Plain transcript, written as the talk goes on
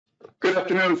Good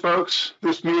afternoon, folks.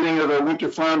 This meeting of the Winter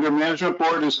Flounder Management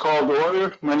Board is called to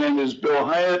order. My name is Bill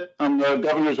Hyatt. I'm the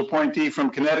governor's appointee from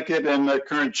Connecticut and the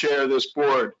current chair of this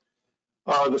board.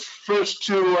 The first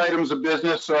two items of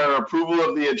business are approval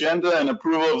of the agenda and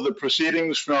approval of the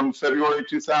proceedings from February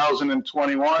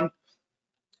 2021.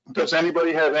 Does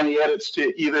anybody have any edits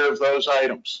to either of those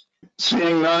items?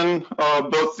 Seeing none,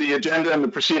 both the agenda and the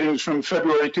proceedings from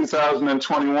February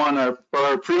 2021 are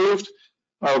approved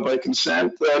by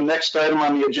consent. The next item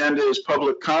on the agenda is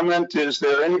public comment. Is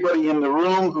there anybody in the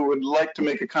room who would like to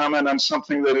make a comment on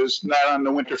something that is not on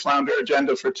the Winter Flounder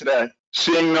agenda for today?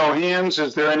 Seeing no hands,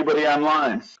 is there anybody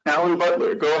online? Alan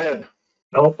Butler, go ahead.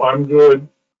 Nope, I'm good.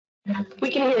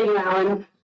 We can hear you, Alan.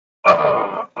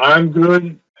 I'm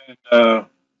good, and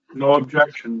no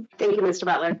objection. Thank you, Mr.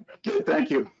 Butler. Okay, thank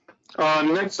you.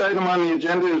 Next item on the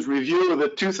agenda is review of the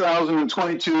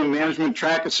 2022 Management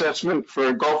Track Assessment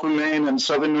for Gulf of Maine and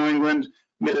Southern New England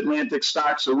Mid-Atlantic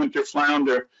stocks of Winter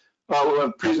Flounder. We'll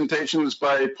have presentations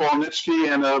by Paul Nitsky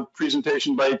and a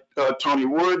presentation by Tony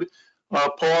Wood.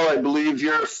 Paul, I believe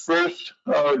you're first,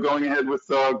 going ahead with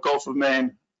Gulf of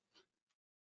Maine.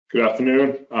 Good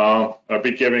afternoon. I'll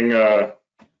be giving a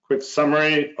quick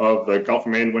summary of the Gulf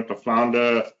of Maine Winter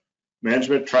Flounder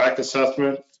Management Track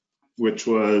Assessment, which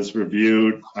was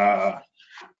reviewed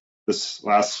this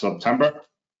last September.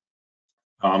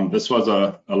 This was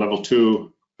a level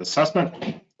 2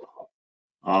 assessment.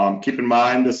 Keep in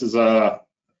mind, this is an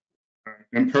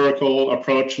empirical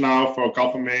approach now for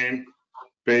Gulf of Maine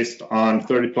based on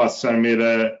 30+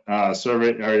 centimeter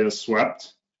survey area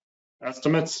swept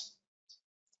estimates.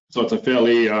 So it's a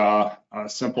fairly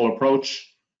simple approach.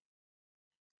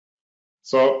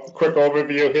 So quick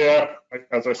overview here,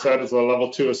 as I said, is a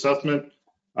level 2 assessment.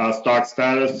 Stock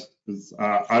status is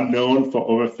unknown for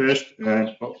overfished,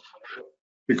 and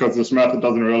because this method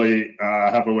doesn't really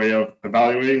have a way of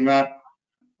evaluating that.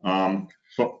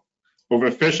 So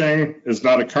overfishing is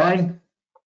not occurring.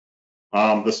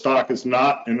 The stock is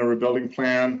not in a rebuilding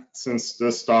plan since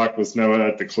this stock was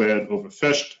never declared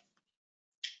overfished.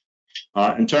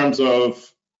 In terms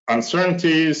of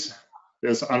uncertainties,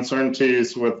 there's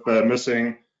uncertainties with the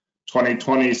missing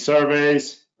 2020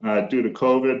 surveys due to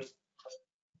COVID.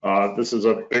 This is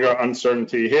a bigger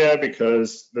uncertainty here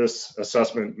because this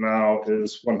assessment now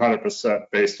is 100%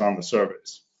 based on the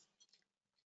surveys.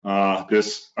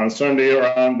 There's uncertainty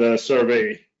around the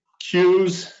survey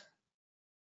Qs.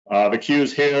 The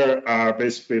Qs here are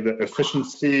basically the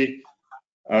efficiency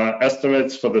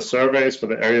estimates for the surveys, for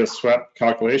the area swept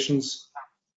calculations.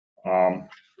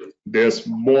 There's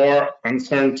more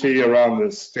uncertainty around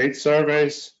the state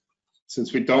surveys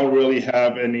since we don't really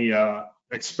have any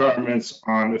experiments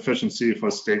on efficiency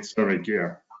for state survey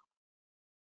gear.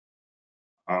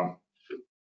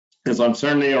 There's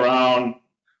uncertainty around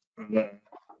the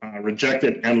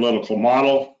rejected analytical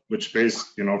model, which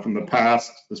from the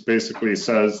past, this basically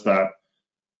says that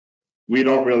we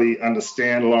don't really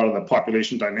understand a lot of the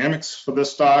population dynamics for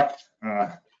this stock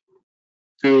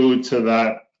due to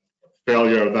that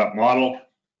failure of that model.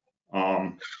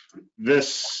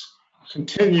 This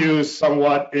continues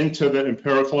somewhat into the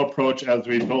empirical approach as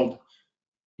we build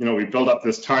up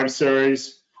this time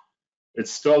series. It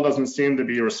still doesn't seem to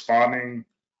be responding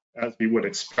as we would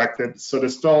expect it. So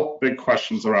there's still big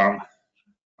questions around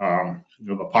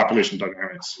the population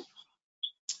dynamics.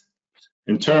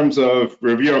 In terms of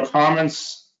reviewer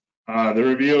comments, the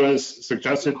reviewers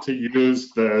suggested to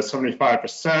use the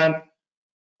 75%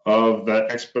 of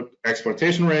the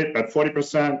exploitation rate at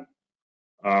 40%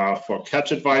 for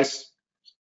catch advice,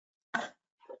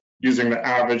 using the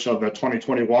average of the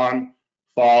 2021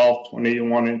 fall,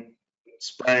 21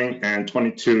 spring, and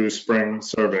 22 spring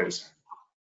surveys.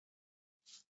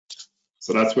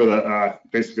 So that's where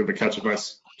basically the catch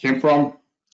advice came from.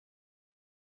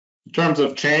 In terms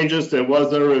of changes, there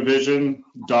was a revision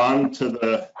done to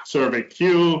the survey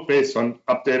Q based on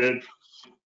updated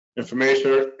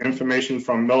information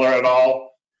from Miller et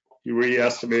al. He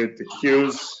re-estimated the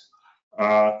Qs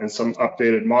and some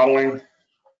updated modeling.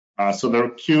 So the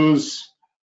Qs,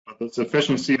 the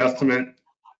sufficiency estimate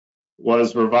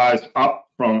was revised up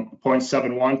from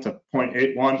 0.71 to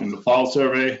 0.81 in the fall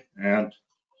survey and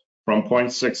from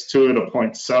 0.62 to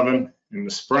 0.7 in the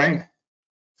spring.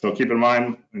 So keep in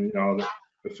mind, the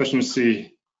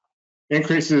efficiency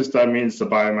increases, that means the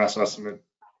biomass estimate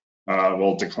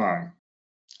will decline.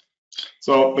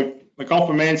 So the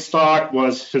Gulf of Maine stock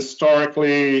was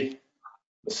historically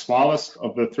the smallest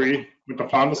of the 3 Winter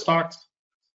Flounder stocks.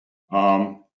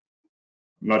 I'm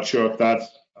not sure if that's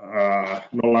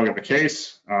no longer the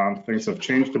case. Things have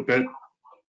changed a bit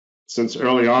since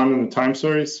early on in the time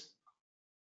series.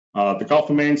 The Gulf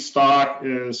of Maine stock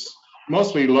is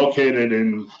mostly located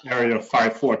in area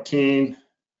 514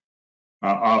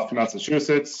 off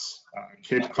Massachusetts,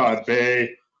 Cape Cod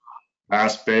Bay,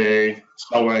 Bass Bay,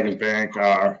 Stellwagen Bank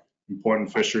are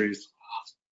important fisheries.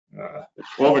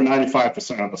 Over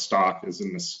 95% of the stock is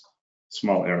in this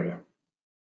small area.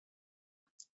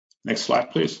 Next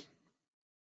slide, please.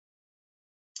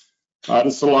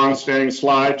 This is a long-standing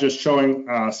slide just showing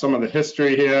some of the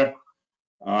history here.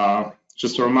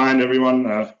 Just to remind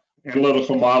everyone,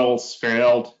 analytical models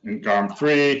failed in GARM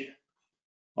 3,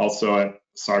 also at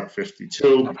SARC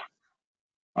 52,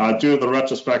 due to the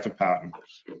retrospective pattern.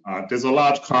 There's a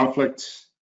large conflict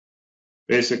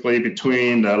basically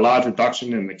between the large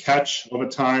reduction in the catch over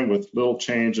time with little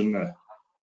change in the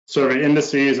survey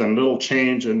indices and little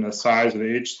change in the size of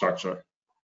the age structure.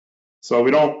 So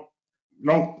we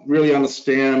don't really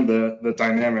understand the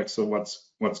dynamics of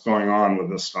what's going on with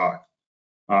this stock.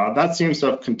 That seems to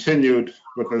have continued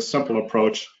with a simple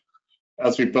approach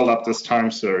as we build up this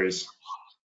time series.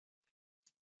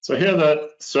 So here are the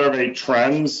survey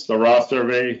trends, the raw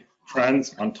survey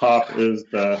trends. On top is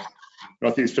the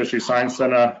Northeast Fisheries Science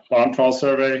Center bottom trawl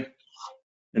survey.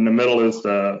 In the middle is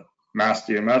the Mass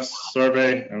DMF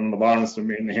survey, and on the bottom is the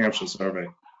Maine, New Hampshire survey.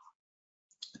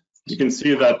 You can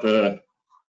see that the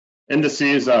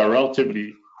indices are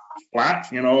relatively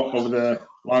flat, over the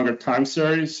longer time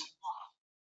series.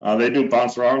 They do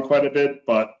bounce around quite a bit,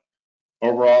 but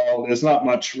overall, there's not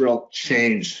much real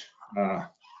change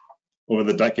over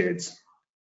the decades.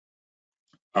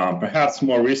 Perhaps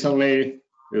more recently,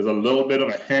 there's a little bit of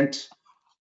a hint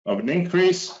of an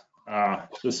increase.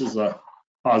 This is a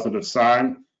positive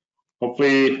sign.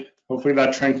 Hopefully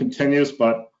that trend continues,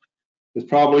 but it's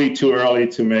probably too early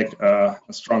to make a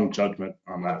strong judgment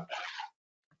on that.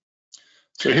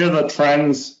 So here are the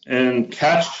trends in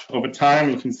catch over time.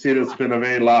 You can see there's been a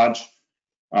very large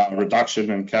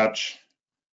reduction in catch.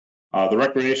 The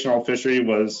recreational fishery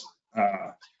was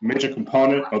a major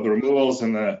component of the removals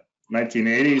in the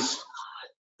 1980s.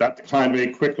 That declined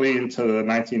very quickly into the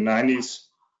 1990s.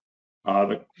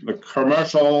 The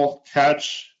commercial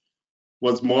catch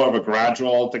was more of a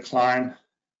gradual decline.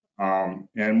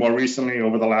 And more recently,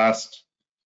 over the last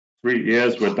 3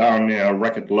 years, we're down near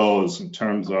record lows in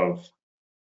terms of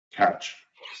catch.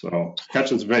 So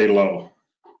catch is very low.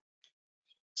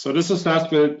 So this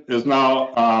assessment is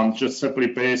now just simply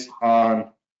based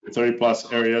on 30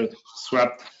 plus area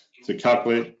swept to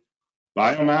calculate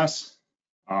biomass.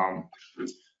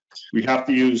 We have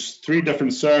to use 3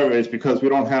 different surveys because we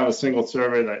don't have a single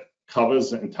survey that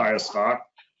covers the entire stock.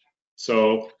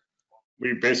 So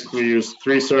we basically use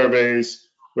 3 surveys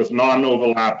with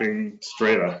non-overlapping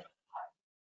strata.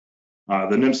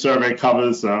 The NIM survey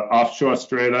covers offshore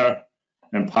strata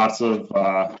and parts of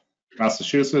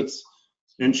Massachusetts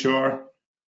inshore,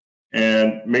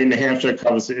 and Maine, New Hampshire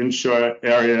covers the inshore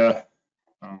area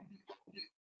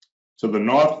to the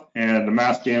north, and the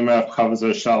Mass DMF covers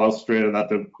a shallow strata that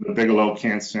the Bigelow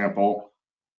can sample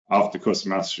off the coast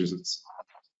of Massachusetts.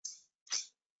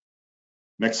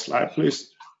 Next slide,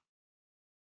 please.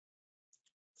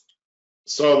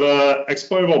 So the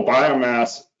exploitable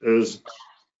biomass is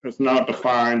now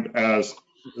defined as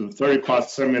the 30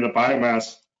 plus centimeter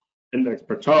biomass index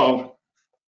per tow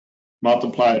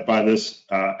multiplied by this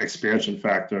expansion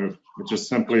factor, which is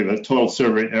simply the total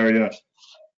survey area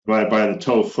divided by the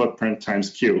total footprint times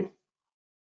Q.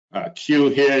 Q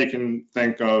here you can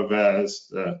think of as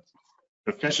the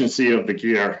efficiency of the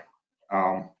gear.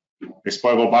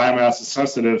 Exploitable biomass is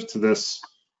sensitive to this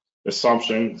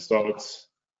assumption, so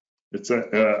it's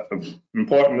an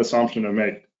important assumption to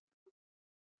make.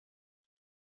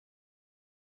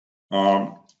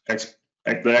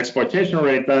 The exploitation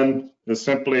rate then is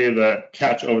simply the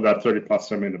catch over that 30 plus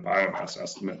centimeter biomass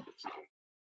estimate.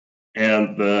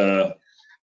 And the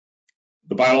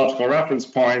biological reference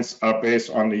points are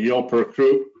based on the yield per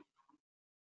recruit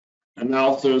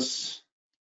analysis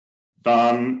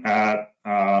done at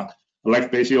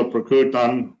length-based yield per recruit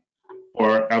done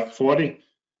for F40.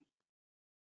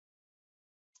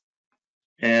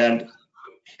 And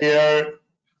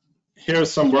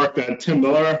here's some work that Tim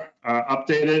Miller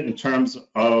updated in terms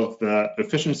of the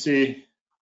efficiency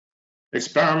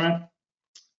experiment.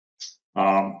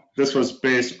 This was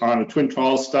based on a twin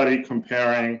trawl study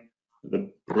comparing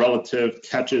the relative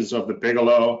catches of the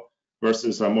Bigelow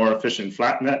versus a more efficient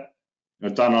flat net,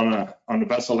 done on a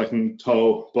vessel that can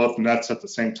tow both nets at the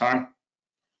same time.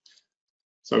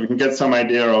 So we can get some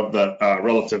idea of the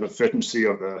relative efficiency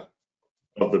of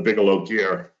the Bigelow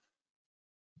gear.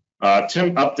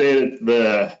 Tim updated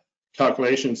the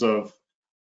calculations of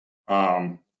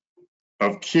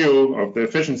Q, of the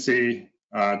efficiency,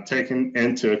 taking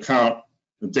into account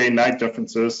the day-night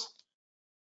differences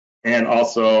and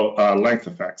also length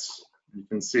effects. You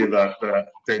can see that the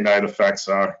day-night effects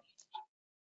are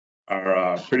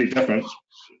pretty different.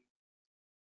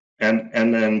 And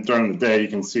then during the day, you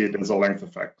can see there's a length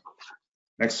effect.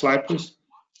 Next slide, please.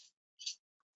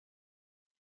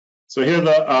 So here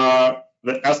are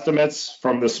the estimates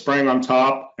from the spring on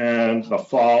top and the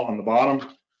fall on the bottom.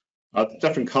 The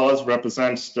different colors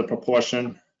represents the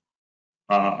proportion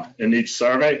in each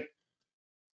survey.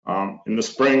 In the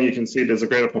spring, you can see there's a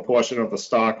greater proportion of the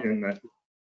stock in the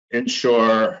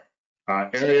inshore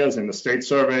areas in the state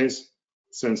surveys,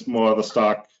 since more of the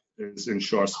stock is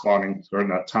inshore spawning during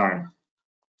that time.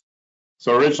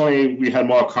 So originally, we had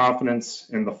more confidence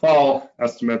in the fall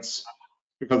estimates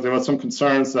because there were some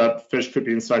concerns that fish could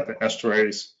be inside the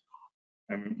estuaries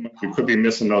and we could be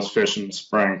missing those fish in the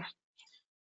spring.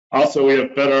 Also, we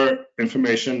have better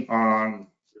information on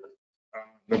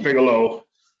the Bigelow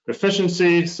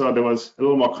efficiency, so there was a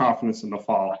little more confidence in the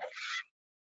fall.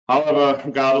 However,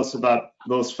 regardless of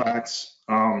those facts,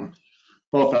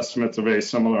 both estimates are very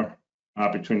similar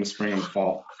between the spring and the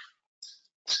fall.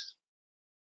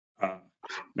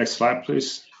 Next slide,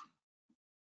 please.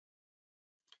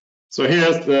 So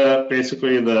here's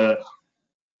basically the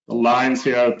lines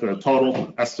here, the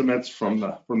total estimates from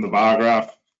the bar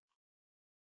graph.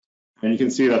 And you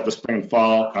can see that the spring and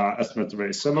fall estimates are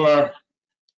very similar.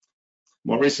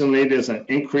 More recently, there's an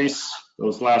increase,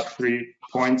 those last 3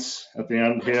 points at the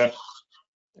end here,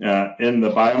 in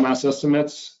the biomass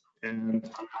estimates. And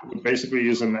we're basically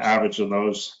using the average of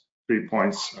those 3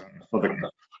 points for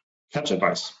the catch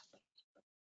advice.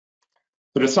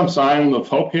 But there's some sign of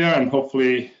hope here, and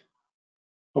hopefully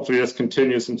this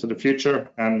continues into the future,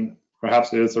 and perhaps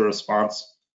there is a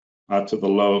response to the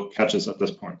low catches at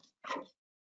this point.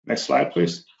 Next slide,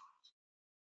 please.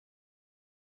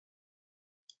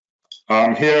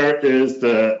 Here is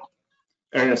the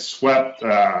area swept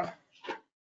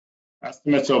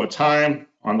estimates over time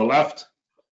on the left.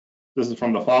 This is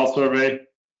from the fall survey.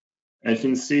 And you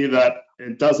can see that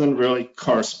it doesn't really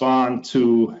correspond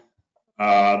to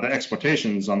the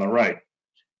exportations on the right.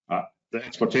 The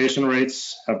exportation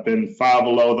rates have been far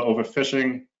below the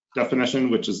overfishing definition,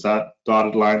 which is that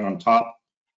dotted line on top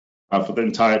for the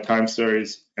entire time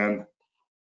series. And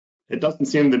it doesn't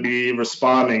seem to be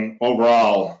responding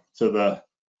overall to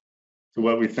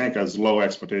what we think as low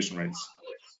exportation rates.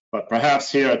 But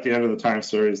perhaps here at the end of the time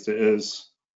series, there is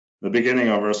the beginning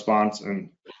of a response, and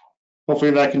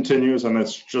hopefully that continues and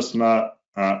it's just not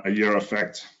a year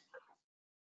effect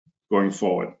going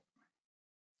forward.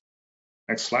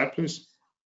 Next slide, please.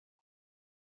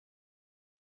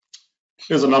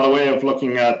 Here's another way of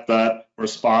looking at that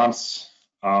response.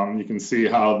 You can see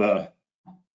how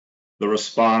the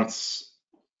response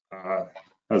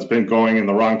has been going in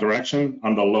the wrong direction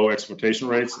under low exploitation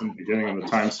rates in the beginning of the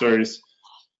time series.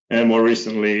 And more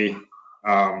recently,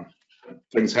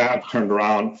 things have turned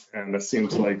around and it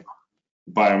seems like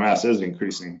biomass is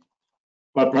increasing.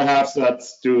 But perhaps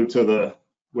that's due to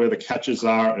where the catches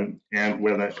are and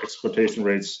where the exploitation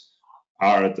rates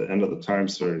are at the end of the time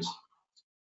series.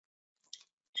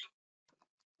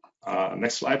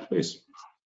 Next slide, please.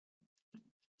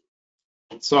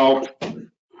 So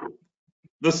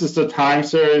this is the time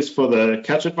series for the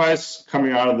catch advice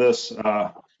coming out of this,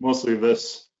 mostly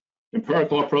this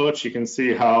empirical approach. You can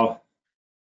see how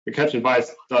the catch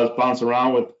advice does bounce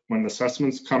around when the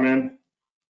assessments come in.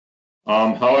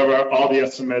 However, all the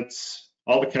estimates,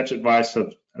 all the catch advice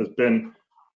has been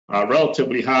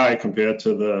relatively high compared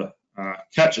to the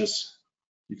catches.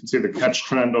 You can see the catch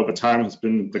trend over time has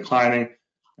been declining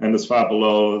and is far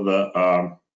below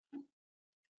the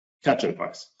catch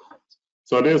advice.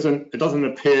 So it doesn't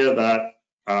appear that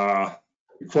the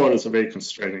quotas are very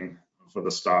constraining for the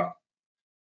stock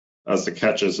as the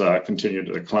catches continue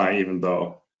to decline, even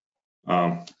though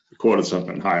the quotas have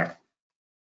been higher.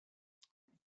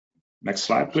 Next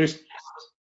slide, please.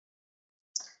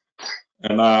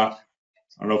 And I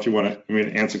don't know if you want me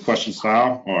to answer questions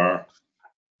now or.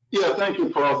 Yeah, thank you,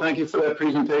 Paul. Thank you for that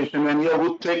presentation. And yeah,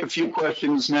 we'll take a few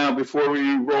questions now before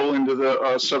we roll into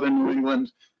the Southern New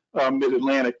England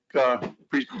Mid-Atlantic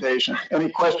presentation. Any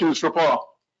questions for Paul?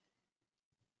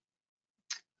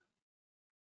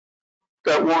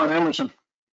 Got Warren Emerson.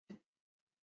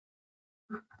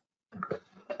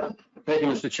 Thank you,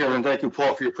 Mr. Chairman. Thank you,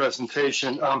 Paul, for your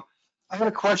presentation. I had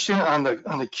a question on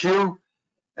the Q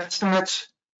estimates.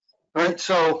 Right,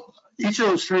 so each of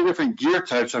those 3 different gear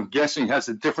types, I'm guessing, has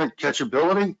a different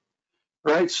catchability,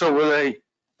 right? So were they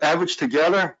averaged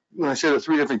together? When I say the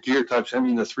 3 different gear types, I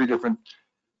mean the three different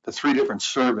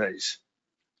surveys.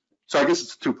 So I guess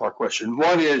it's a 2-part question.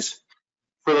 One is,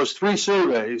 for those 3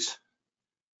 surveys,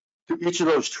 do each of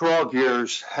those trawl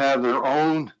gears have their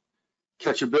own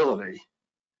catchability?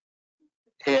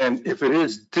 And if it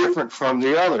is different from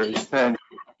the others, then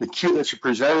the Q that you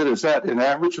presented, is that an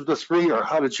average of the three, or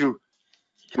how did you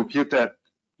compute that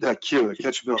Q, the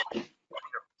catchability?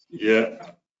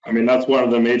 Yeah, I mean, that's one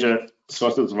of the major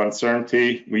sources of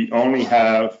uncertainty. We only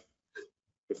have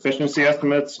efficiency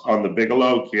estimates on the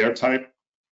Bigelow gear type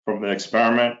from the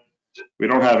experiment. We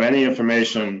don't have any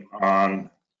information on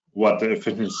what the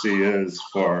efficiency is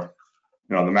for,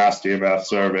 the Mass DMF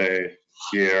survey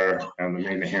gear and the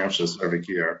Maine New Hampshire survey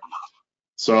gear.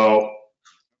 So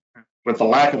with the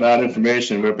lack of that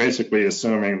information, we're basically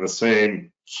assuming the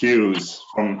same cues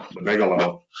from the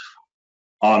Bigelow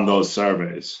on those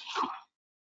surveys,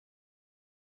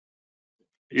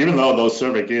 even though those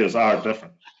survey gears are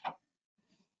different.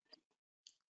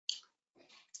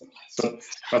 So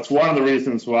that's one of the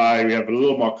reasons why we have a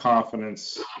little more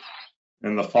confidence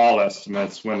in the fall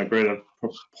estimates when a greater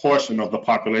proportion of the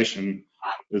population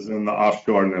is in the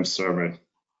offshore NIM survey.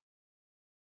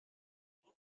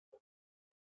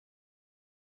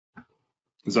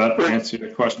 Does that answer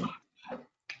your question?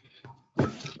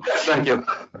 Thank you.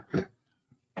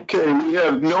 Okay, we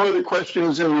have no other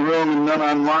questions in the room and none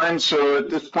online. So at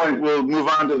this point, we'll move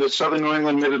on to the Southern New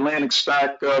England Mid-Atlantic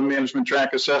Stack Management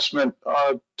Track Assessment.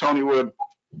 Tony Wood.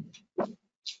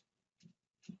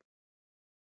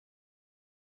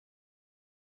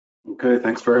 Okay,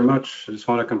 thanks very much. I just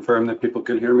want to confirm that people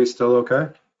can hear me still okay?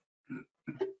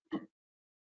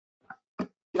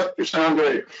 Yep, you sound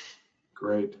great.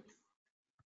 Great.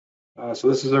 So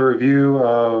this is a review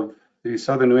of the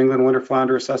Southern New England Winter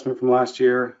Flounder assessment from last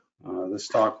year. This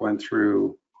stock went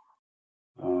through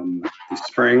the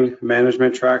spring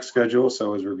management track schedule, so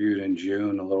it was reviewed in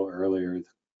June, a little earlier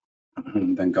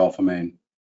than Gulf of Maine.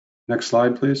 Next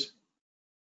slide, please.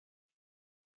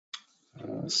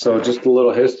 So just a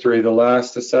little history. The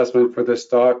last assessment for this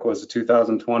stock was the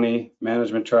 2020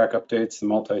 management track updates, the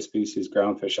multi-species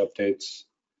groundfish updates.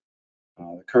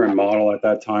 The current model at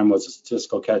that time was a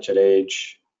statistical catch at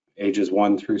ages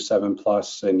 1 through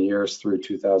 7+ and years through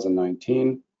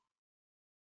 2019.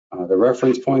 The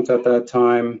reference points at that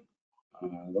time,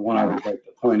 the one I would like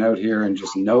to point out here and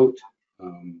just note,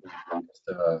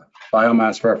 the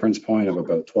biomass reference point of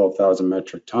about 12,000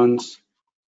 metric tons.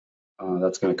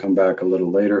 That's going to come back a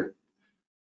little later.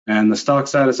 And the stock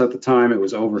status at the time, it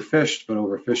was overfished, but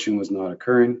overfishing was not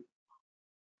occurring.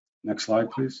 Next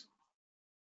slide, please.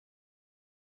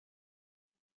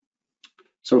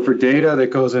 So for data that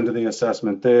goes into the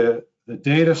assessment, the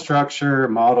data structure,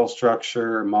 model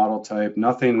type,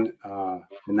 nothing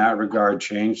in that regard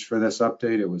changed for this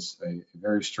update. It was a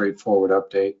very straightforward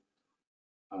update.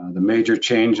 The major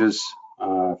changes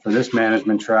for this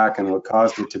management track and what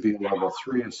caused it to be a level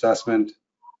 3 assessment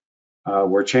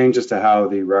were changes to how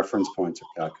the reference points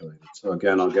are calculated. So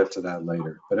again, I'll get to that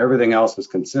later. But everything else was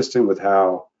consistent with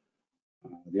how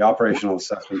the operational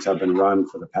assessments have been run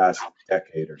for the past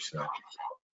decade or so.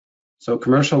 So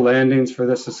commercial landings for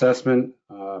this assessment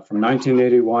from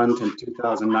 1981 to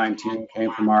 2019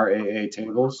 came from our AA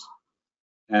tables,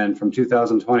 and from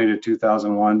 2020 to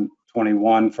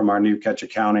 2021 from our new catch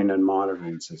accounting and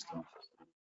monitoring system.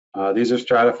 These are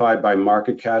stratified by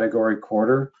market category,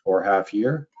 quarter or half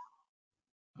year.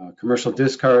 Commercial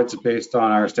discards based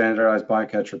on our standardized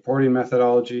bycatch reporting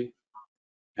methodology,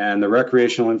 and the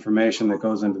recreational information that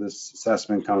goes into this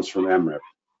assessment comes from MRIP.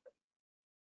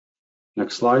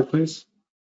 Next slide, please.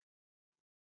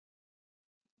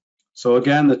 So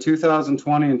again, the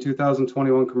 2020 and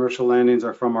 2021 commercial landings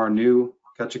are from our new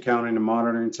catch accounting and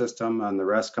monitoring system, and the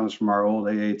rest comes from our old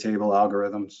AA table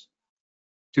algorithms.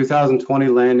 2020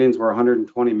 landings were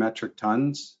 120 metric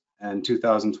tons, and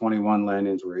 2021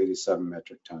 landings were 87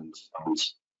 metric tons.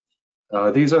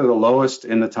 These are the lowest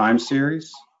in the time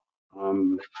series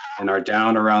and are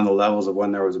down around the levels of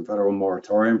when there was a federal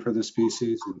moratorium for the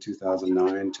species in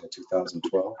 2009 to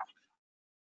 2012.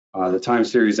 The time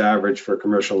series average for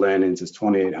commercial landings is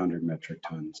 2,800 metric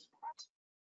tons.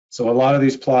 So a lot of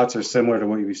these plots are similar to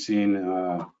what you've seen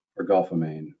for Gulf of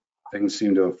Maine. Things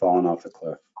seem to have fallen off the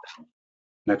cliff.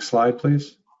 Next slide,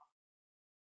 please.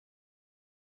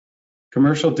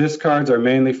 Commercial discards are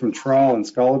mainly from trawl and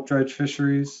scallop dredge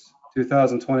fisheries.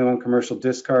 2021 commercial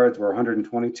discards were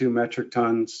 122 metric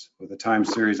tons with a time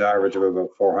series average of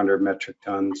about 400 metric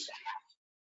tons.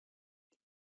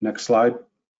 Next slide.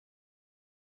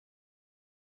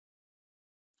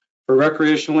 For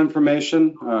recreational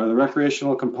information, the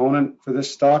recreational component for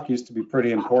this stock used to be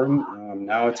pretty important.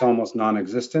 Now it's almost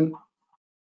non-existent.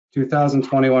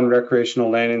 2021 recreational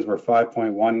landings were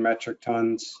 5.1 metric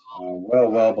tons,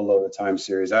 well below the time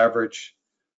series average.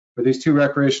 For these two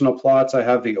recreational plots, I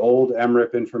have the old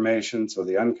MRIP information, so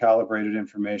the uncalibrated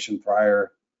information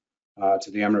prior to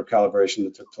the MRIP calibration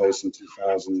that took place in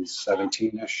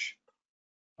 2017-ish.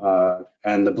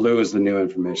 And the blue is the new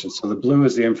information. So the blue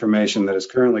is the information that is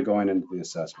currently going into the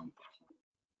assessment.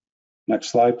 Next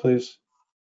slide, please.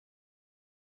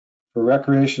 For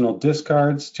recreational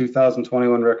discards,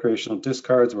 2021 recreational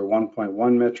discards were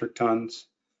 1.1 metric tons.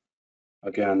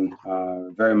 Again,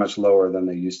 very much lower than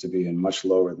they used to be and much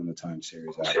lower than the time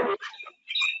series average.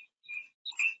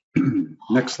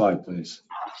 Next slide, please.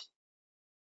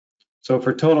 So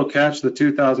for total catch, the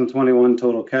 2021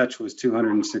 total catch was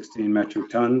 216 metric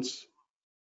tons.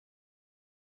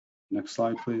 Next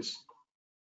slide, please.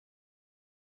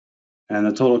 And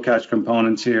the total catch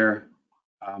components here,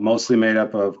 mostly made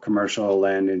up of commercial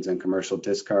landings and commercial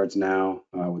discards now,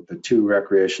 with the two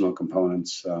recreational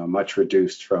components much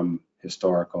reduced from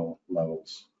historical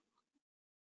levels.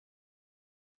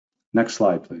 Next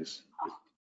slide, please.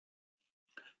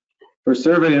 For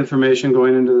survey information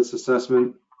going into this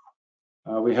assessment,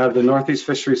 we have the Northeast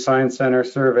Fisheries Science Center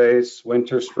surveys,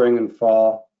 winter, spring, and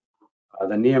fall,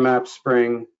 the NEMAP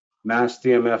spring, Mass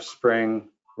DMF spring,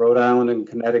 Rhode Island and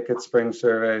Connecticut spring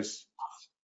surveys,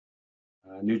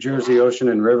 New Jersey Ocean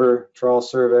and River trawl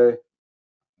survey,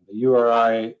 the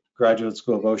URI Graduate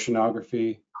School of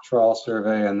Oceanography trawl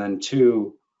survey, and then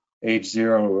two age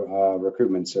 0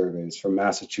 recruitment surveys from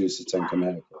Massachusetts and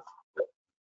Connecticut.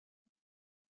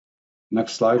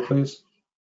 Next slide, please.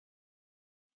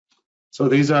 So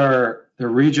these are the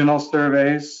regional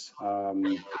surveys,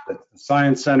 the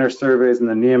Science Center surveys and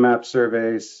the NEMAP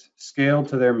surveys scaled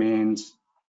to their means,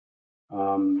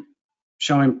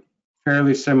 showing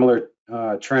fairly similar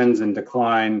trends in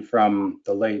decline from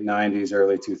the late 90s,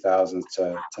 early 2000s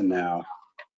to now.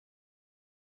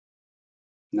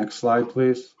 Next slide,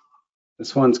 please.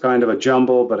 This one's kind of a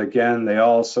jumble, but again, they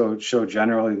also show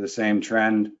generally the same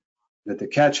trend that the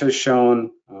catch has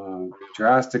shown,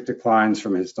 drastic declines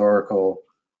from historical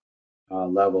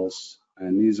levels.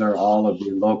 And these are all of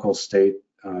the local state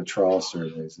trawl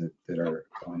surveys that are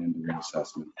going into the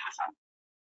assessment.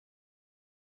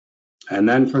 And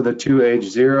then for the two age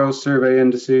 0 survey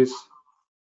indices,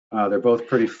 they're both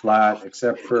pretty flat,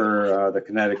 except for the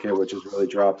Connecticut, which has really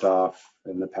dropped off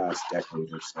in the past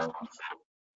decade or so.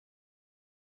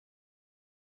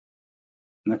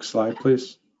 Next slide,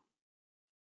 please.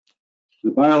 The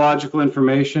biological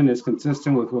information is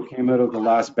consistent with what came out of the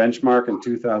last benchmark in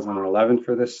 2011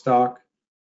 for this stock.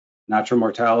 Natural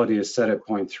mortality is set at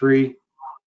 0.3.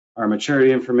 Our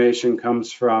maturity information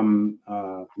comes from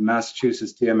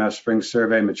Massachusetts DMF Spring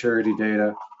Survey maturity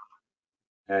data.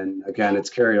 And again,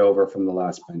 it's carried over from the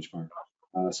last benchmark.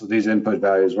 So these input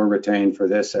values were retained for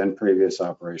this and previous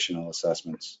operational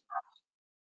assessments.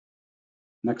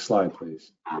 Next slide,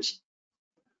 please.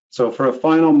 So for a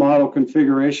final model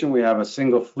configuration, we have a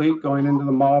single fleet going into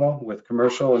the model with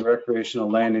commercial and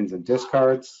recreational landings and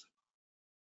discards.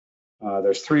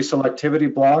 There's 3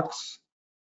 selectivity blocks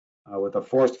with a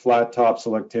forced flat top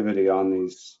selectivity on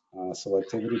these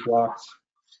selectivity blocks,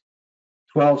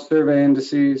 12 survey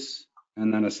indices,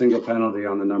 and then a single penalty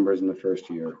on the numbers in the first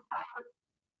year.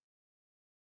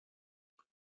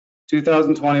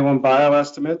 2021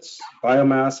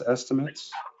 biomass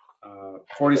estimates,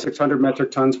 4,600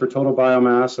 metric tons for total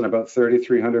biomass and about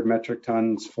 3,300 metric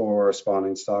tons for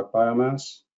spawning stock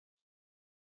biomass.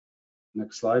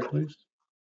 Next slide, please.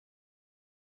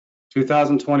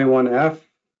 2021 F,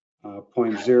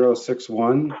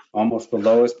 0.061, almost the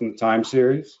lowest in the time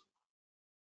series.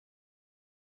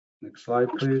 Next slide,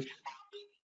 please.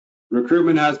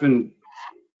 Recruitment has been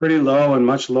pretty low and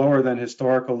much lower than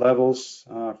historical levels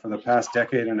for the past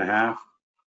decade and a half.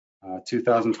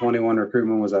 2021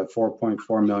 recruitment was at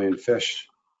 4.4 million fish.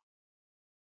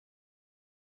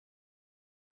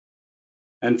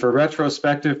 And for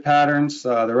retrospective patterns,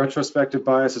 the retrospective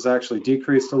bias has actually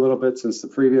decreased a little bit since the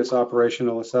previous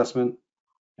operational assessment,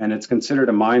 and it's considered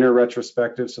a minor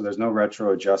retrospective, so there's no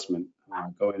retro adjustment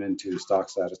going into stock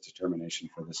status determination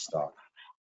for this stock.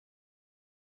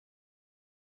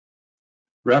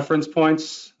 Reference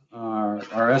points are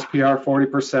SPR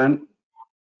 40%.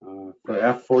 For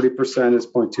F, 40% is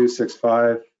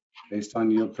 0.265 based on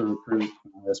yield per recruit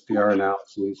SPR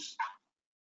analyses.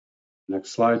 Next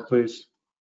slide, please.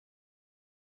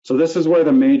 So this is where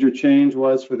the major change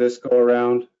was for this go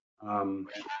around.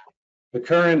 The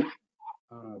current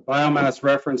biomass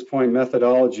reference point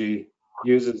methodology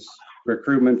uses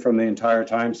recruitment from the entire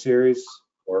time series,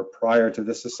 or prior to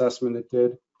this assessment it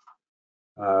did,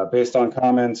 based on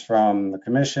comments from the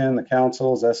commission, the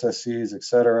councils, SSCs, et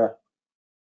cetera.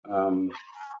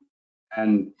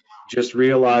 And just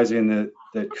realizing that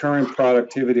that current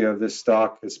productivity of this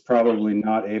stock is probably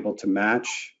not able to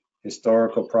match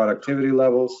historical productivity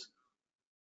levels.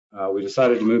 We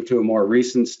decided to move to a more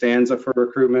recent stanza for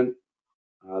recruitment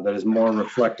that is more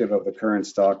reflective of the current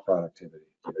stock productivity.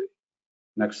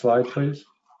 Next slide, please.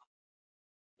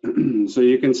 So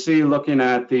you can see, looking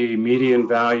at the median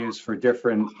values for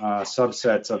different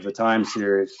subsets of the time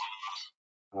series,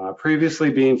 previously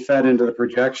being fed into the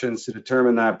projections to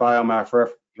determine that biomass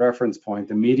reference point,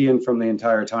 the median from the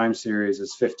entire time series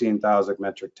is 15,000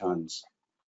 metric tons.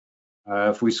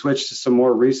 If we switch to some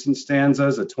more recent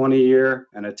stanzas, a 20-year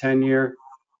and a 10-year,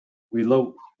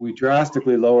 we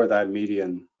drastically lower that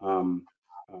median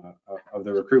of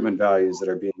the recruitment values that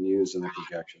are being used in the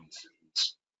projections.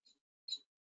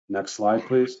 Next slide,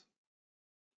 please.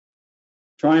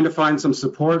 Trying to find some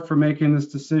support for making this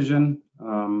decision.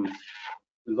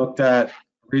 We looked at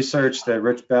research that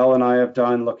Rich Bell and I have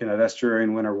done, looking at estuary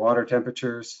and winter water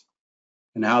temperatures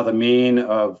and how the mean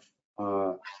of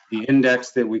the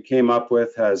index that we came up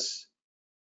with has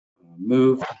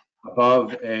moved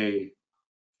above a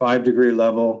 5-degree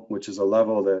level, which is a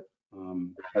level that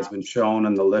has been shown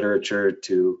in the literature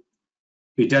to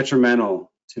be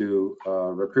detrimental to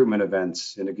recruitment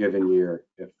events in a given year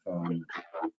if an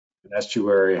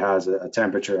estuary has a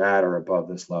temperature at or above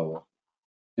this level.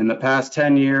 In the past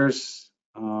 10 years,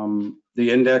 the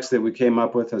index that we came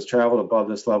up with has traveled above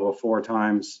this level 4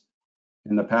 times.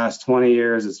 In the past 20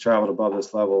 years, it's traveled above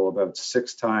this level about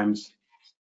 6 times.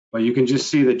 But you can just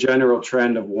see the general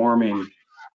trend of warming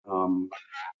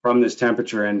from this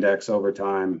temperature index over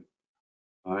time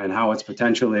and how it's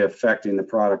potentially affecting the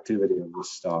productivity of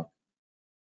this stock.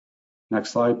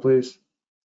 Next slide, please.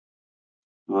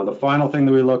 The final thing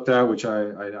that we looked at, which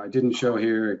I didn't show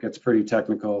here, it gets pretty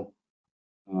technical,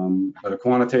 but a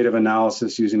quantitative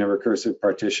analysis using a recursive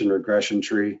partition regression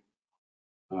tree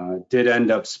did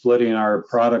end up splitting our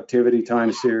productivity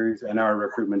time series and our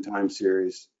recruitment time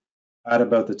series at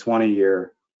about the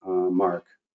 20-year mark.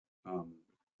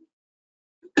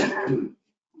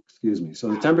 Excuse me. So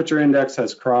the temperature index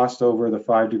has crossed over the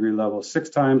 5-degree level 6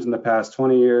 times in the past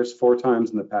 20 years, 4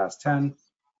 times in the past 10.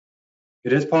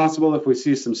 It is possible, if we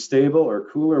see some stable or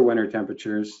cooler winter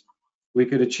temperatures, we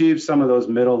could achieve some of those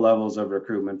middle levels of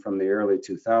recruitment from the early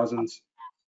 2000s.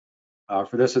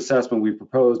 For this assessment, we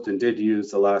proposed and did use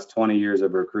the last 20 years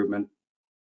of recruitment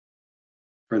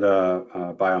for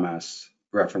the biomass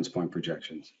reference point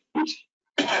projections.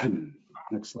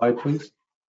 Next slide, please.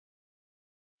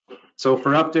 So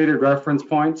for updated reference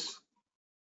points,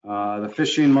 the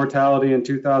fishing mortality in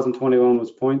 2021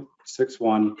 was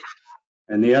 0.61,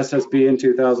 and the SSB in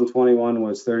 2021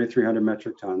 was 3,300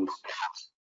 metric tons.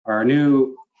 Our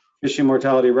new fishing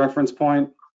mortality reference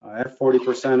point at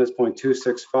 40% is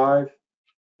 0.265,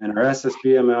 and our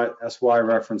SSBMSY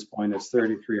reference point is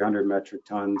 3,300 metric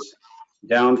tons,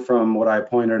 down from what I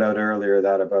pointed out earlier,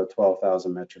 that about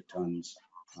 12,000 metric tons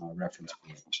reference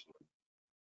point.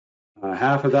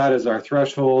 Half of that is our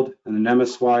threshold, and the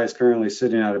MSY is currently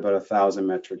sitting at about 1,000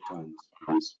 metric tons.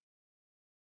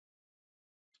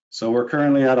 So we're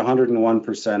currently at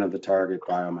 101% of the target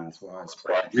biomass-wise,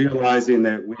 realizing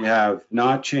that we have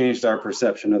not changed our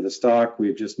perception of the stock,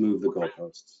 we've just moved the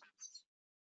goalposts.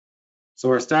 So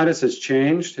our status has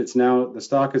changed. The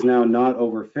stock is now not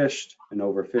overfished, and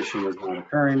overfishing is not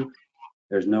occurring.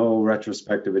 There's no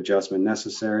retrospective adjustment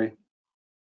necessary.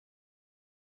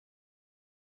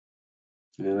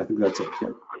 And I think that's it.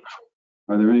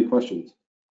 Are there any questions?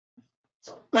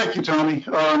 Thank you, Tony.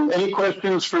 Any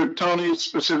questions for Tony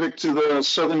specific to the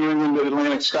Southern New England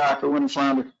Atlantic stock or winter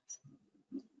flounder?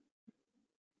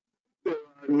 There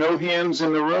are no hands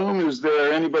in the room. Is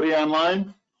there anybody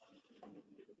online?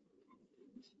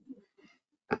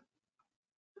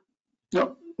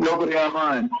 Nope, nobody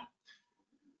online.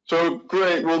 So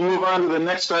great, we'll move on to the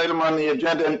next item on the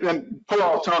agenda. And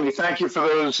Paul, Tony, thank you for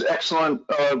those excellent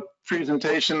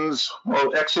presentations.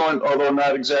 Well, excellent, although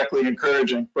not exactly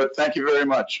encouraging, but thank you very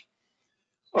much.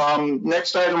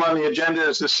 Next item on the agenda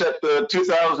is to set the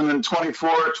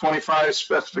 2024-25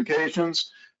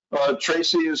 specifications.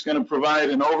 Tracy is going to provide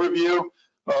an overview.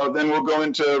 Then we'll go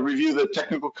into review the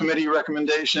technical committee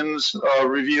recommendations,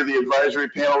 review the advisory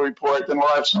panel report. Then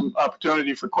we'll have some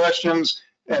opportunity for questions.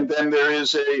 And then there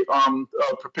is a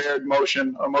prepared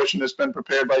motion, a motion that's been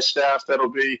prepared by staff that'll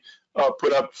be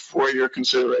put up for your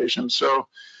consideration. So,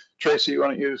 Tracy, why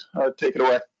don't you take it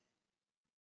away?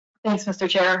 Thanks, Mr.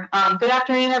 Chair. Good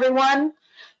afternoon, everyone.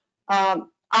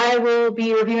 I will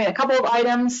be reviewing a couple of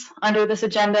items under this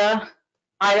agenda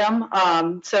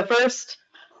item. So first,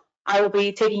 I will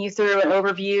be taking you through an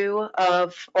overview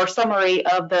of, or summary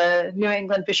of, the New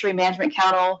England Fishery Management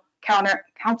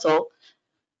Council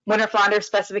winter flounder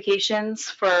specifications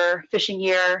for fishing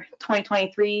year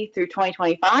 2023 through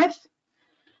 2025.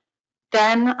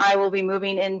 Then I will be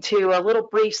moving into a little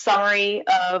brief summary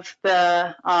of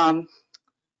the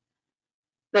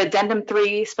Addendum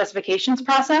 3 specifications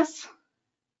process.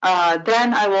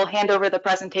 Then I will hand over the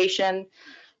presentation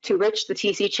to Rich, the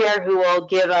TC chair, who will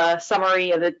give a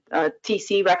summary of the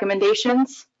TC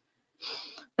recommendations.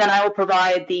 Then I will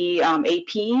provide the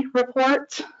AP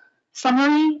report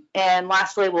summary, and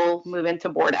lastly, we'll move into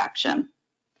board action.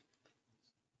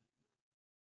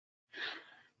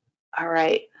 All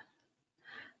right.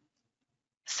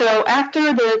 So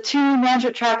after the 2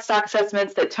 management tract stock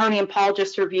assessments that Tony and Paul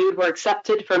just reviewed were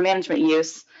accepted for management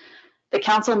use, the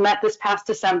council met this past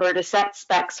December to set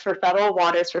specs for federal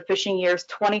waters for fishing years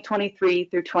 2023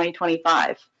 through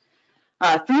 2025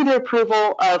 through the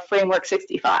approval of Framework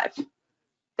 65.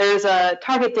 There's a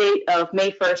target date of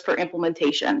May 1st for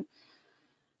implementation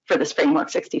for this Framework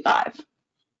 65.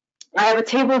 I have a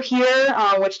table here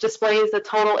which displays the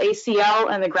total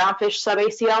ACL and the groundfish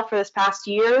sub-ACL for this past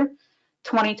year,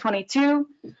 2022,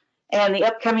 and the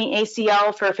upcoming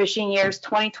ACL for fishing years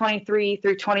 2023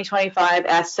 through 2025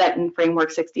 as set in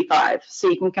Framework 65, so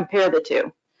you can compare the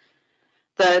two.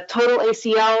 The total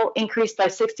ACL increased by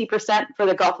 60% for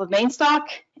the Gulf of Maine stock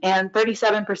and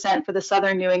 37% for the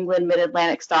Southern New England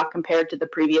Mid-Atlantic stock compared to the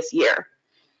previous year.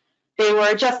 They were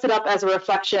adjusted up as a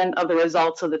reflection of the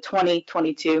results of the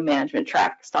 2022 management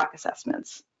tract stock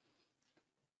assessments.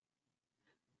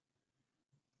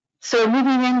 So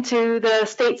moving into the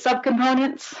state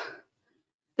subcomponents,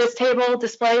 this table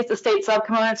displays the state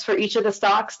subcomponents for each of the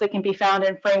stocks that can be found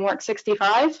in Framework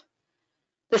 65.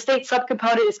 The state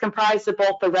subcomponent is comprised of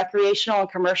both the recreational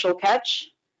and commercial catch.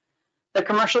 The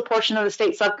commercial portion of the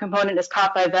state subcomponent is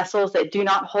caught by vessels that do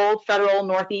not hold federal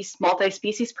Northeast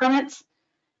multi-species permits,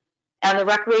 and the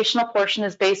recreational portion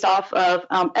is based off of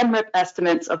MRIP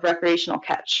estimates of recreational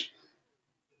catch.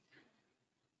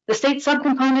 The state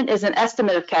subcomponent is an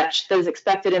estimate of catch that is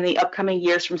expected in the upcoming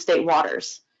years from state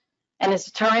waters and is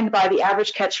determined by the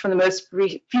average catch from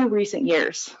the few recent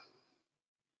years.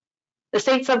 The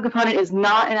state subcomponent is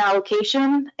not an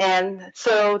allocation, and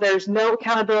so there's no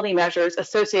accountability measures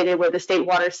associated with the state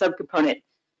water subcomponent,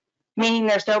 meaning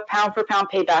there's no pound-for-pound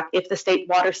payback if the state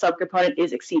water subcomponent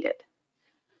is exceeded.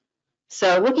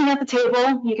 So looking at the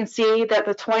table, you can see that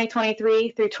the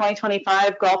 2023 through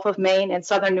 2025 Gulf of Maine and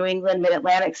Southern New England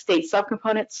Mid-Atlantic state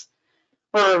subcomponents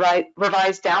were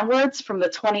revised downwards from the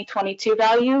 2022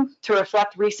 value to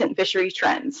reflect recent fishery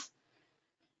trends.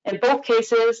 In both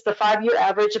cases, the 5-year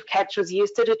average of catch was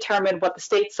used to determine what the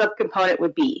state subcomponent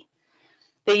would be.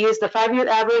 They used the 5-year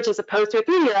average as opposed to a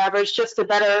 3-year average just to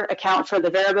better account for the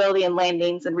variability in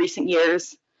landings in recent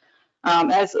years.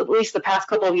 As at least the past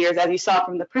couple of years, as you saw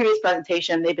from the previous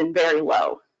presentation, they've been very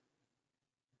low.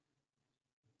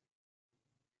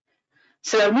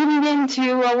 So moving into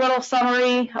a little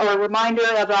summary or a reminder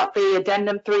about the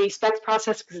Addendum 3 specs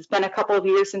process, because it's been a couple of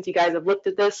years since you guys have looked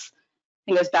at this. I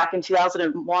think it was back in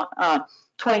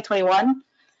 2021.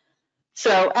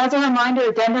 So as a reminder,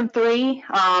 Addendum 3,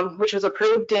 which was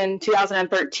approved in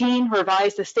 2013,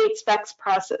 revised the state specs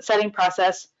setting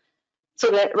process so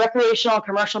that recreational and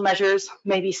commercial measures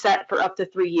may be set for up to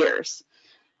 3 years.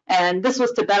 And this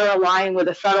was to better align with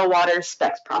the federal water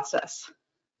specs process.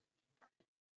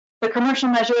 The commercial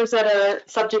measures that are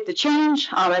subject to change,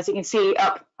 as you can see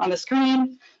up on the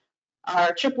screen,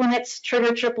 are trip limits,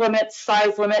 trigger trip limits,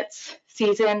 size limits,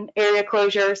 season, area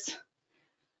closures,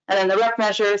 and then the rec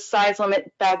measures, size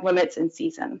limit, bag limits, and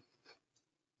season.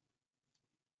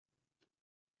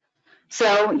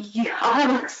 So I'll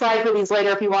have a slide for these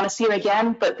later if you want to see them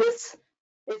again, but this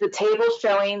is a table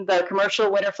showing the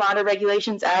commercial winter flounder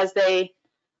regulations as they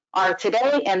are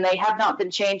today, and they have not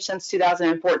been changed since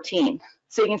 2014.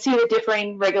 So you can see the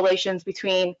differing regulations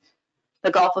between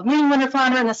the Gulf of Maine winter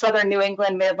flounder and the Southern New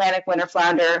England Mid-Atlantic winter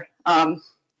flounder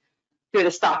through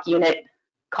the stock unit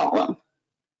column.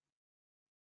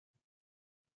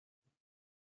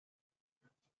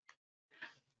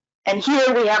 And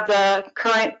here we have the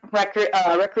current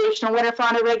recreational winter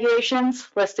flounder regulations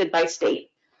listed by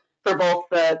state for both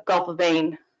the Gulf of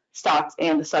Maine stocks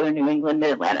and the Southern New England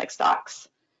Mid-Atlantic stocks,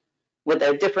 with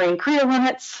their differing CREA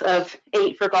limits of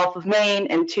 8 for Gulf of Maine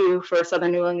and 2 for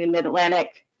Southern New England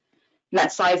Mid-Atlantic, and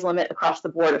that size limit across the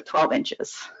board of 12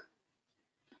 inches.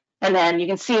 And then you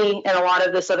can see in a lot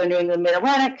of the Southern New England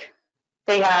Mid-Atlantic,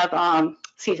 they have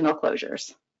seasonal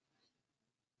closures.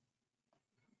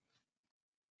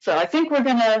 So I think we're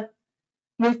gonna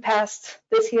move past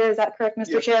this here. Is that correct,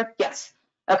 Mr. Chair? Yes.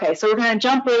 Okay, so we're gonna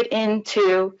jump right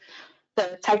into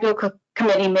the technical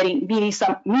committee meeting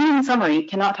summary,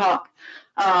 cannot talk,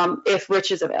 if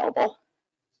Rich is available.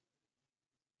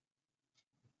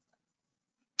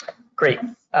 Great.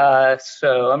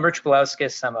 So I'm Rich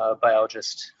Belauskas. I'm a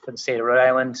biologist for the state of Rhode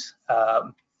Island.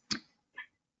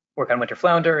 Work on winter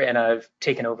flounder, and I've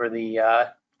taken over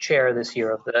the chair this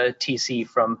year of the TC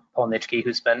from Paul Nitschke,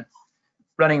 who's been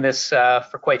running this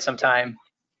for quite some time.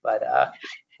 But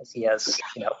as he has,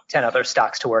 10 other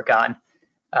stocks to work on,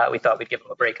 we thought we'd give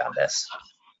him a break on this.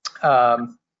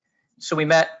 So we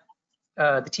met,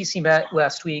 the TC met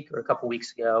last week or a couple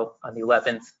weeks ago on the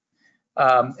 11th.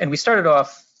 And we started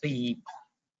off the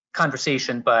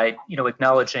conversation by,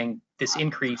 acknowledging this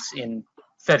increase in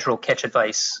federal catch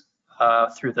advice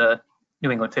through the New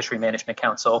England Fishery Management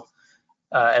Council,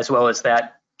 as well as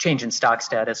that change in stock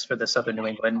status for the Southern New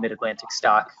England Mid-Atlantic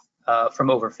stock from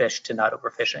overfished to not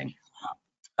overfishing.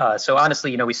 So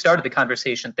honestly, we started the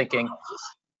conversation thinking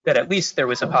that at least there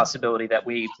was a possibility that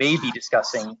we may be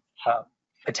discussing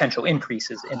potential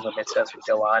increases in limits as we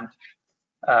go on.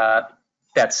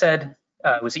 That said,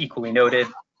 it was equally noted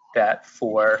that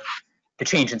for the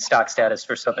change in stock status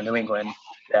for Southern New England,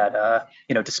 that,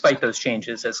 despite those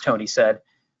changes, as Tony said,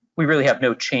 we really have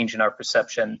no change in our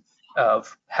perception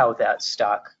of how that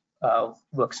stock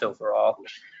looks overall.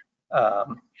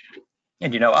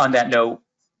 And, on that note,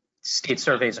 state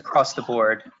surveys across the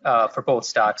board for both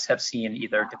stocks have seen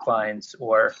either declines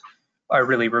or are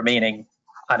really remaining,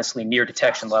 honestly, near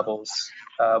detection levels.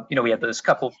 We had those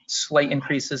couple slight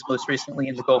increases most recently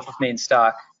in the Gulf of Maine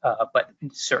stock, but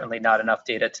certainly not enough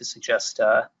data to suggest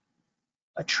a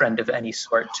trend of any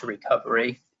sort to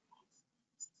recovery.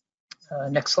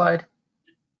 Next slide.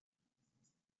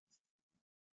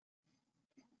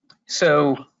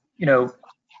 So,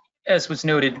 as was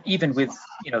noted, even with,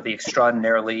 the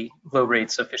extraordinarily low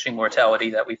rates of fishing mortality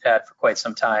that we've had for quite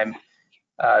some time,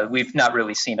 we've not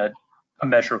really seen a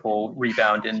measurable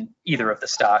rebound in either of the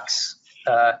stocks.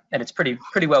 And it's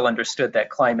pretty well understood that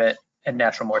climate and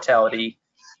natural mortality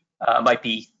might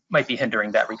be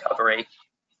hindering that recovery.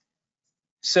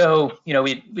 So,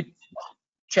 we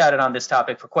chatted on this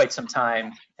topic for quite some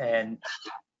time and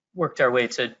worked our way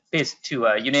to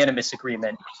a unanimous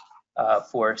agreement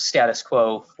for status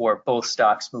quo for both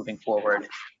stocks moving forward,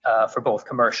 for both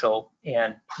commercial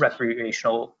and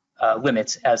recreational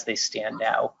limits as they stand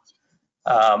now.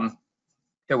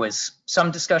 There was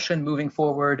some discussion moving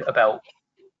forward about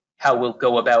how we'll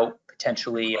go about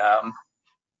potentially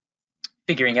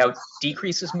figuring out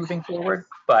decreases moving forward,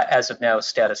 but as of now,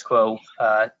 status quo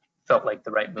felt like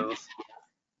the right move.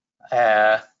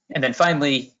 And then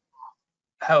finally,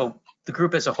 how the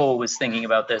group as a whole was thinking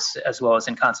about this, as well as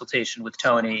in consultation with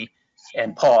Tony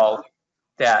and Paul,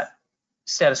 that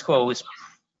status quo was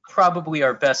probably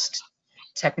our best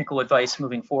technical advice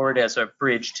moving forward as a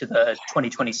bridge to the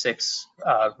 2026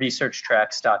 research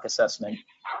track stock assessment,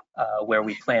 where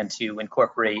we plan to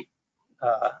incorporate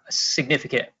a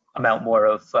significant amount more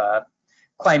of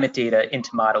climate data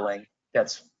into modeling.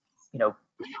 That's,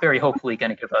 very hopefully going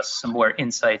to give us some more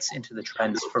insights into the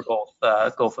trends for both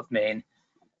Gulf of Maine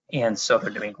and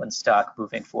Southern New England stock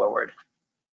moving forward.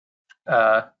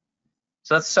 So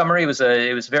that's the summary. It was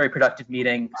a very productive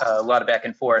meeting, a lot of back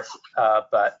and forth,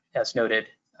 but as noted,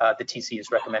 the TC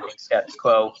is recommending status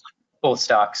quo, both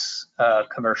stocks,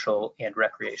 commercial and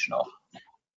recreational.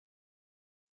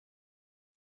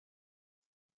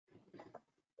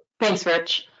 Thanks,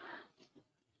 Rich.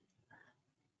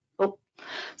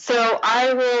 So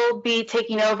I will be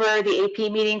taking over the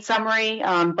AP meeting summary.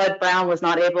 Bud Brown was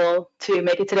not able to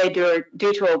make it today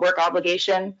due to a work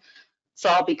obligation, so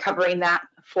I'll be covering that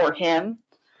for him.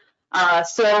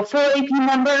 So 4 AP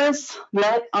members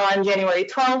met on January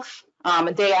 12th,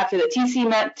 a day after the TC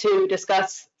met, to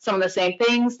discuss some of the same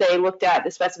things. They looked at the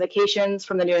specifications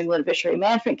from the New England Fishery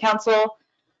Management Council,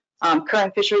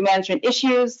 current fishery management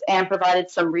issues, and provided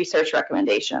some research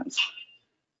recommendations.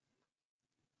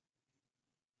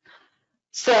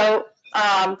 So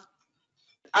I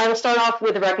will start off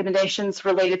with the recommendations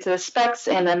related to the specs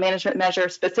and the management measure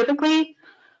specifically.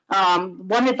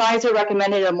 One advisor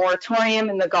recommended a moratorium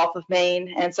in the Gulf of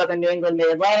Maine and Southern New England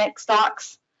Mid-Atlantic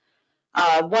stocks.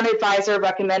 One advisor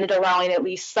recommended allowing at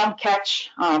least some catch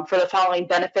for the following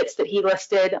benefits that he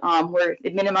listed, where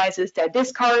it minimizes dead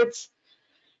discards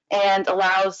and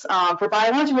allows for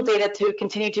biological data to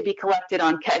continue to be collected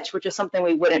on catch, which is something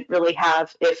we wouldn't really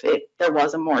have if there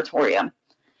was a moratorium.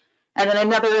 And then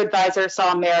another advisor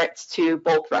saw merits to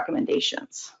both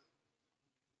recommendations.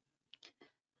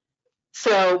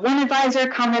 So one advisor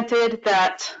commented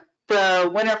that the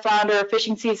winter flounder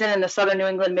fishing season in the Southern New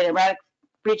England Mid-Atlantic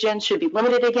region should be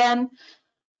limited again.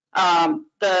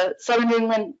 The Southern New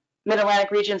England Mid-Atlantic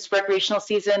region's recreational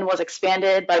season was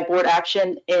expanded by board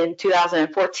action in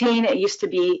 2014. It used to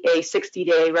be a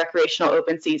 60-day recreational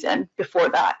open season before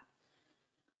that.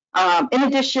 In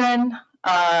addition,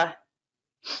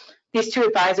 these two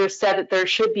advisors said that there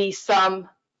should be some,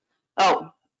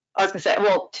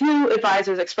 two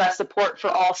advisors expressed support for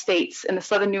all states in the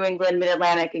Southern New England,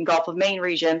 Mid-Atlantic, and Gulf of Maine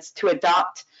regions to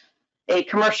adopt a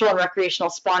commercial and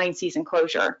recreational spawning season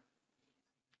closure.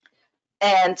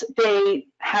 And they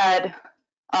had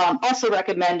also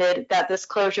recommended that this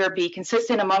closure be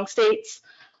consistent among states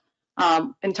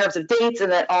in terms of dates,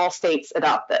 and that all states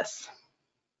adopt this.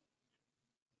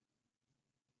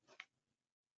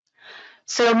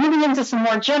 So moving into some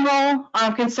more general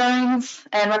concerns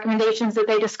and recommendations that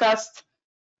they discussed.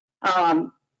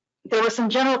 There were some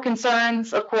general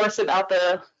concerns, of course, about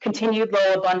the continued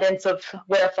low abundance of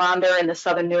winter flounder in the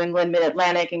Southern New England,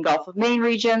 Mid-Atlantic, and Gulf of Maine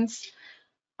regions.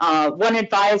 One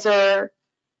advisor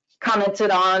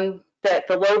commented on that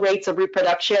the low rates of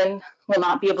reproduction will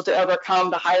not be able to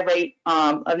overcome the high rate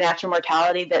of natural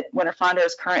mortality that winter flounder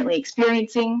is currently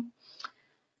experiencing.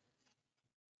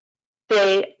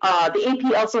 The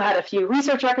AP also had a few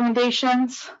research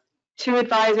recommendations. Two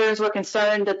advisors were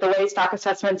concerned that the way stock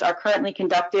assessments are currently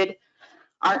conducted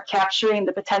aren't capturing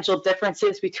the potential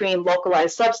differences between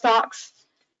localized substocks,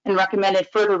 and recommended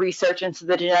further research into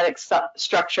the genetic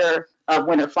structure of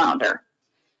winter flounder.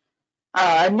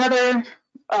 Another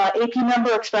AP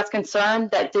member expressed concern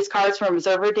that discards from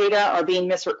observer data are being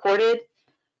misrecorded,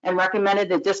 and recommended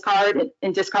that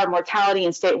discard mortality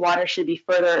in state waters should be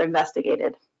further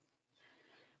investigated.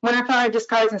 Winter flounder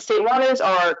discards in state waters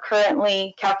are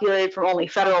currently calculated from only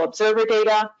federal observer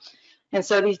data, and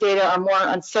so these data are more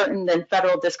uncertain than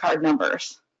federal discard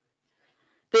numbers.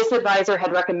 This advisor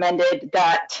had recommended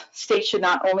that states should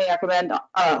not only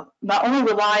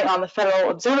rely on the federal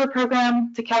observer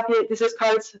program to calculate these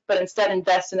discards, but instead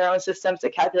invest in their own systems to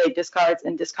calculate discards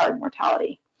and discard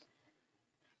mortality.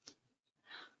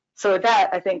 So with that,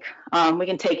 I think we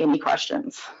can take any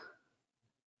questions.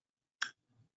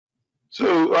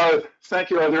 So thank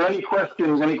you. Are there any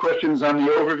questions? Any questions on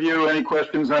the overview? Any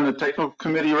questions on the technical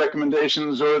committee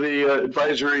recommendations or the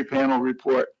advisory panel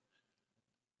report?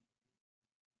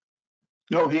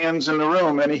 No hands in the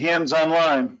room. Any hands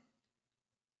online?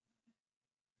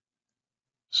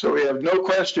 So we have no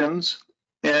questions.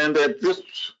 And at this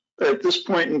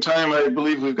point in time, I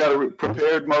believe we've got a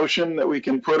prepared motion that we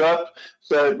can put up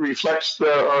that reflects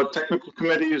the technical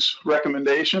committee's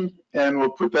recommendation, and we'll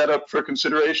put that up for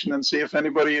consideration and see if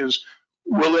anybody is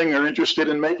willing or interested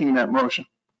in making that motion.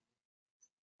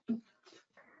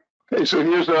 Okay, so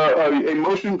here's a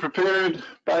motion prepared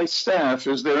by staff.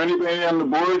 Is there anybody on the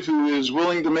board who is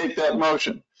willing to make that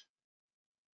motion?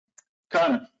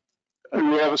 Connor, do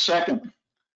we have a second?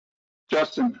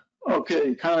 Justin.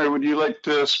 Okay, Connor, would you like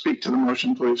to speak to the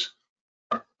motion, please?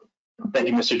 Thank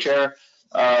you, Mr. Chair.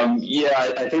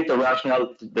 I think the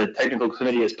rationale the technical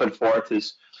committee has put forth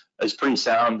is pretty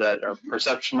sound, that our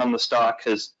perception on the stock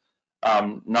has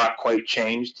not quite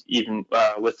changed, even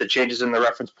with the changes in the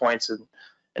reference points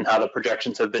and how the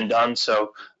projections have been done.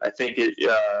 So I think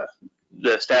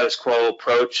the status quo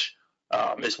approach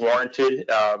is warranted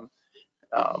for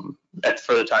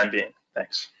the time being.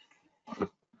 Thanks.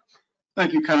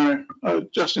 Thank you, Connor.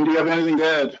 Justin, do you have anything to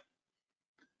add?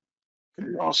 Okay,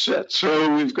 you're all set.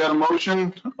 So we've got a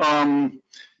motion.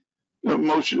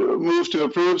 Move to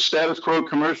approve status quo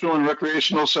commercial and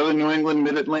recreational Southern New England,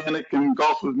 Mid-Atlantic, and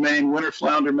Gulf of Maine winter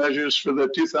flounder measures for the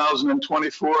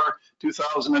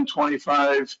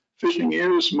 2024-2025 fishing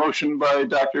years. Motion by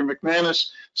Dr. McManus,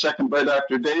 second by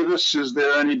Dr. Davis. Is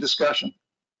there any discussion?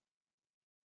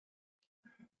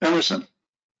 Emerson.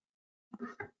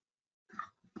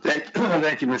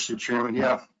 Thank you, Mr. Chairman.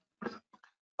 Yeah,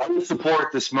 I would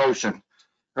support this motion.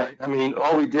 Right. I mean,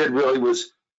 all we did really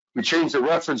was we changed the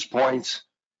reference points,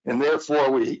 and therefore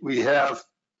we have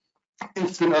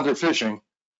instant underfishing,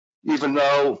 even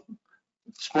though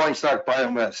spawning stock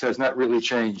biomass has not really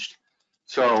changed.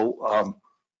 So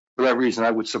for that reason,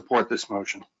 I would support this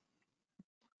motion.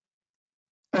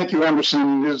 Thank you,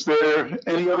 Emerson. Is there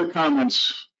any other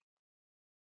comments?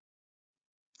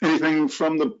 Anything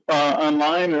from the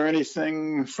online or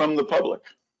anything from the public?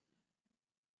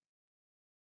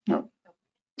 No.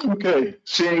 Okay,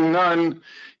 seeing none,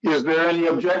 is there any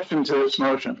objection to this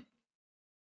motion?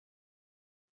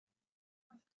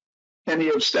 Any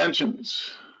abstentions?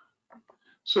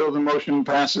 So the motion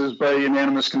passes by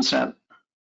unanimous consent.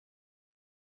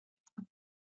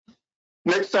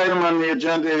 Next item on the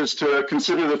agenda is to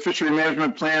consider the fishery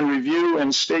management plan review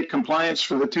and state compliance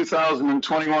for the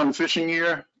 2021 fishing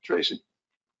year. Tracy.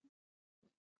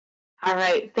 All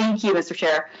right, thank you, Mr.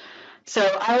 Chair.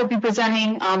 So I will be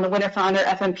presenting on the Winter Flounder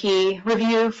FMP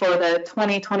review for the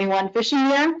 2021 fishing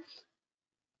year.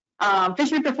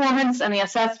 Fishery performance and the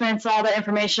assessments, all the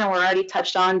information were already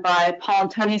touched on by Paul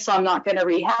and Tony, so I'm not going to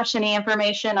rehash any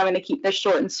information. I'm going to keep this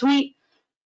short and sweet.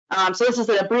 So this is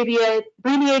an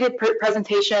abbreviated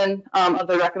presentation of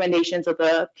the recommendations of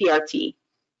the PRT.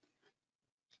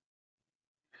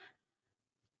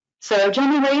 So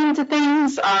jumping right into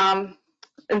things,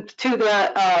 to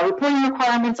the reporting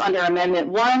requirements under Amendment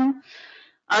 1.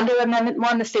 Under Amendment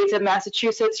 1, the states of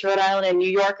Massachusetts, Rhode Island, and New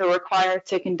York are required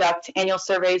to conduct annual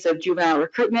surveys of juvenile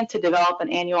recruitment to develop an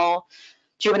annual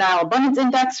juvenile abundance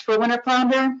index for winter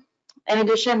flounder. In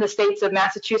addition, the states of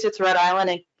Massachusetts, Rhode Island,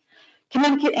 and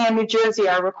Connecticut and New Jersey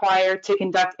are required to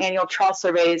conduct annual trawl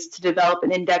surveys to develop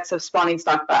an index of spawning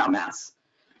stock biomass.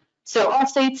 So all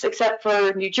states except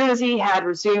for New Jersey had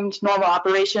resumed normal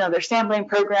operation of their sampling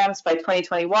programs by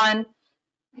 2021.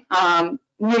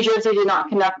 New Jersey did not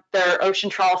conduct their ocean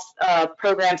trawl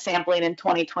program sampling in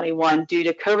 2021 due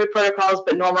to COVID protocols,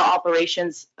 but normal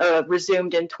operations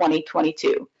resumed in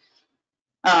 2022.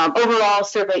 Overall,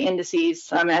 survey indices,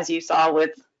 as you saw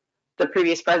with the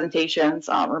previous presentations,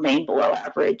 remain below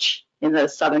average in the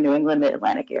southern New England,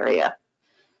 Mid-Atlantic area.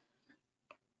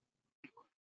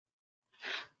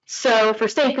 So for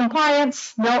state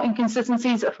compliance, no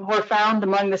inconsistencies were found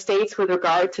among the states with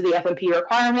regard to the FMP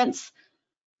requirements.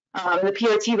 The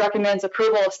PRT recommends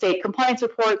approval of state compliance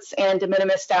reports and de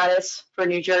minimis status for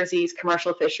New Jersey's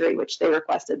commercial fishery, which they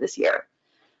requested this year.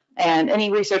 And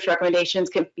any research recommendations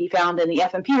can be found in the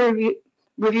FMP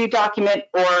review document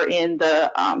or in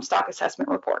the stock assessment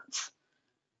reports.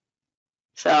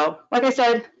 So, like I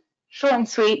said, short and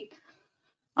sweet.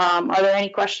 Are there any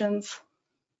questions?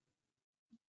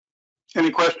 Any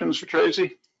questions for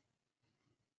Tracy?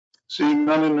 Seeing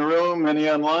none in the room, any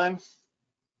online?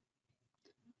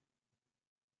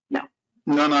 No.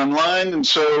 None online, and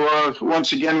so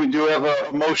once again, we do have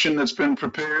a motion that's been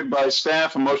prepared by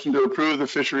staff, a motion to approve the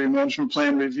fishery management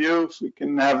plan review. If we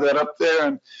can have that up there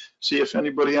and see if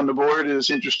anybody on the board is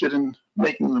interested in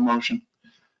making the motion.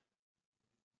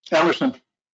 Emerson.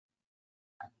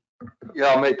 Yeah,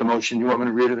 I'll make the motion. You want me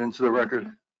to read it into the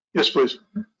record? Yes, please.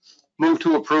 Move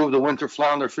to approve the winter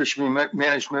flounder fishery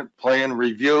management plan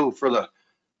review for the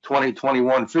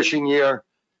 2021 fishing year,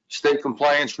 state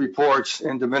compliance reports,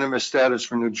 and de minimis status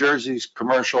for New Jersey's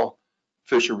commercial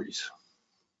fisheries.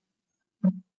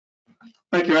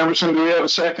 Thank you, Emerson. Do we have a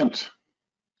second?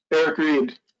 Eric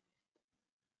Reed.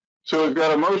 So we've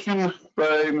got a motion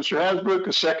by Mr. Hasbrook,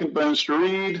 a second by Mr.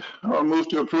 Reed. I'll move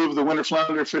to approve the winter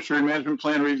flounder fishery management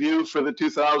plan review for the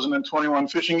 2021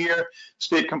 fishing year,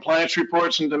 state compliance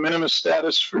reports, and de minimis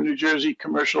status for New Jersey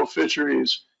commercial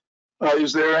fisheries.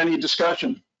 Is there any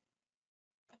discussion?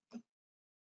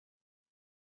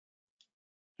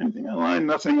 Anything online?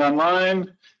 Nothing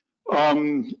online.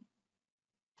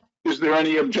 Is there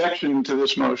any objection to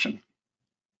this motion?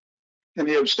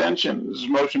 Any abstentions?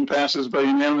 Motion passes by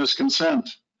unanimous consent.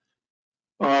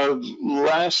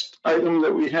 Last item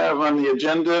that we have on the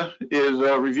agenda is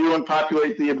review and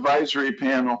populate the advisory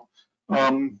panel.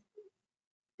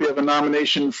 We have a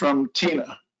nomination from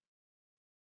Tina.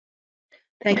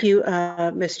 Thank you,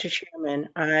 Mr. Chairman.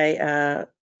 I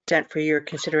present for your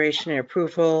consideration and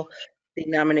approval the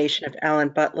nomination of Alan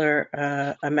Butler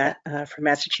from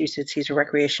Massachusetts. He's a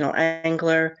recreational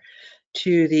angler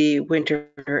to the Winter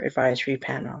Advisory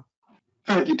Panel.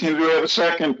 Thank you, Tina. Do we have a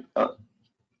second?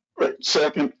 Right,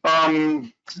 second.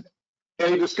 Any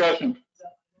discussion?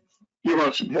 Your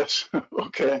motion, yes.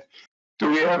 Okay. Do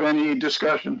we have any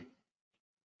discussion?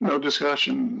 No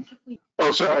discussion.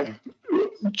 Oh, sorry.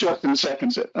 Justin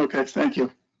seconds it. Okay, thank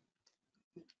you.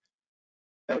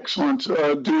 Excellent.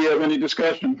 Do we have any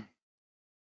discussion?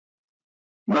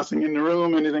 Nothing in the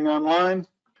room, anything online?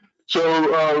 So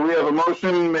we have a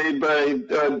motion made by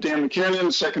Dan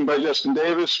McKiernan, second by Justin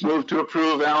Davis, move to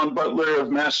approve Alan Butler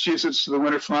of Massachusetts to the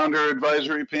Winter Flounder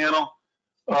Advisory Panel.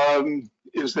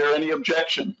 Is there any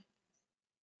objection?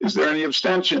 Is there any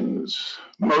abstentions?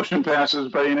 Motion passes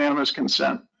by unanimous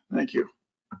consent. Thank you.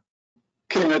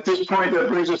 Okay, and at this point, that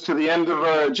brings us to the end of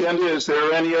our agenda. Is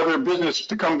there any other business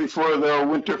to come before the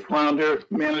Winter Flounder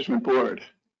Management Board?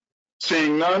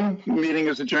 Seeing none, the meeting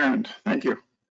is adjourned. Thank you.